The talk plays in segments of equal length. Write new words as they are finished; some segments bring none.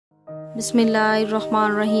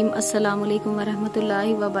बिस्मिल्लाहिर्रहमानिर्रहीम। अस्सलामुअलैकुम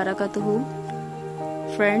वरहमतुल्लाहि वबरकातुहू।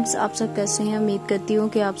 फ्रेंड्स, आप सब कैसे हैं? उम्मीद करती हूँ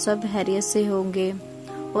कि आप सब खैरियत से होंगे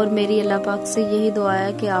और मेरी अल्लाह पाक से यही दुआ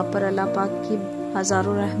है कि आप पर अल्लाह पाक की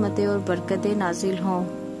हज़ारों रहमतें और बरकतें नाजिल हों।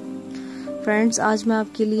 फ्रेंड्स, आज मैं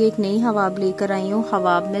आपके लिए एक नई ख्वाब लेकर आई हूँ,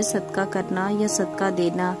 ख्वाब में सदका करना या सदका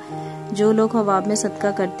देना। जो लोग ख्वाब में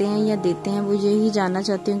सदका करते हैं या देते हैं वो यही जानना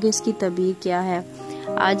चाहते हैं कि इसकी तबीर क्या है।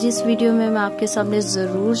 आज इस वीडियो में मैं आपके सामने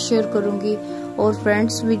ज़रूर शेयर करूंगी। और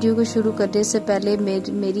फ्रेंड्स, वीडियो को शुरू करने से पहले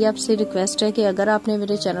मेरी आपसे रिक्वेस्ट है कि अगर आपने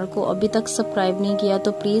मेरे चैनल को अभी तक सब्सक्राइब नहीं किया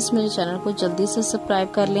तो प्लीज़ मेरे चैनल को जल्दी से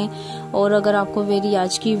सब्सक्राइब कर लें। और अगर आपको मेरी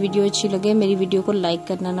आज की वीडियो अच्छी लगे मेरी वीडियो को लाइक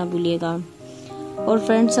करना ना भूलिएगा। और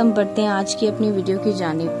फ्रेंड्स, हम बढ़ते हैं आज की अपनी वीडियो की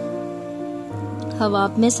जानिब।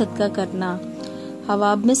 ख्वाब में सदका करना,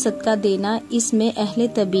 ख्वाब में सदका देना, इसमें अहले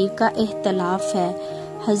तबीर का इख्तलाफ है।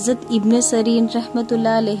 हज़रत इब्न सरीन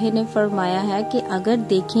रहमतुल्लाह अलैह ने फरमाया है कि अगर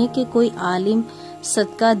देखें कि कोई आलिम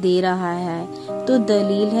सदका दे रहा है तो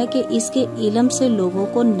दलील है कि इसके इल्म से लोगों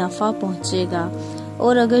को नफ़ा पहुंचेगा,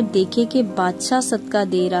 और अगर देखें कि बादशाह सदका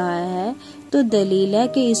दे रहा है तो दलील है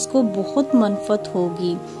कि इसको बहुत मनफत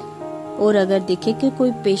होगी, और अगर देखें कि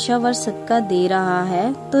कोई पेशावर सदका दे रहा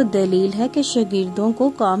है तो दलील है कि शागिर्दों को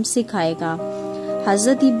काम सिखाएगा।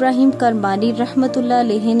 हज़रत इब्राहिम करमानी रहमतुल्लाह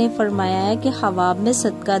अलैह ने फरमाया है कि ख्वाब में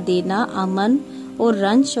सदका देना अमन और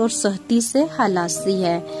रंज और सहती से खलासी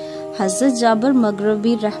है। हज़रत जाबर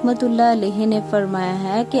मगरबी रहमतुल्लाह अलैह ने फरमाया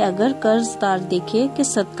है कि अगर कर्जदार देखे कि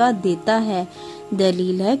सदका देता है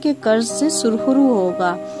दलील है कि कर्ज से सुरखरू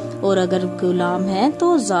होगा, और अगर गुलाम है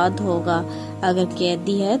तो आजाद होगा, अगर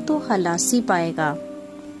कैदी है तो खलासी पाएगा।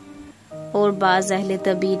 और बाज़ अहले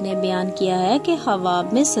तबीर ने बयान किया है कि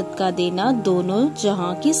ख्वाब में सदका देना दोनों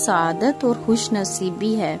जहां की सादत और खुश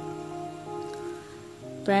नसीबी है।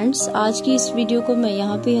 फ्रेंड्स, आज की इस वीडियो को मैं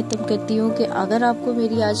यहाँ पे खत्म करती हूँ कि अगर आपको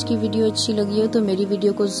मेरी आज की वीडियो अच्छी लगी हो तो मेरी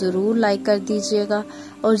वीडियो को ज़रूर लाइक कर दीजिएगा।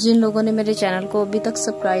 और जिन लोगों ने मेरे चैनल को अभी तक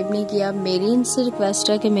सब्सक्राइब नहीं किया, मेरी इनसे रिक्वेस्ट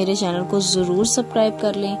है कि मेरे चैनल को ज़रूर सब्सक्राइब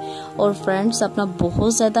कर लें। और फ्रेंड्स, अपना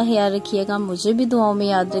बहुत ज़्यादा ख्याल रखिएगा, मुझे भी दुआओं में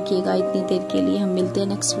याद रखिएगा। इतनी देर के लिए हम मिलते हैं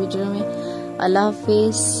नेक्स्ट वीडियो में। अल्लाह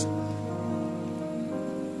हाफिज़।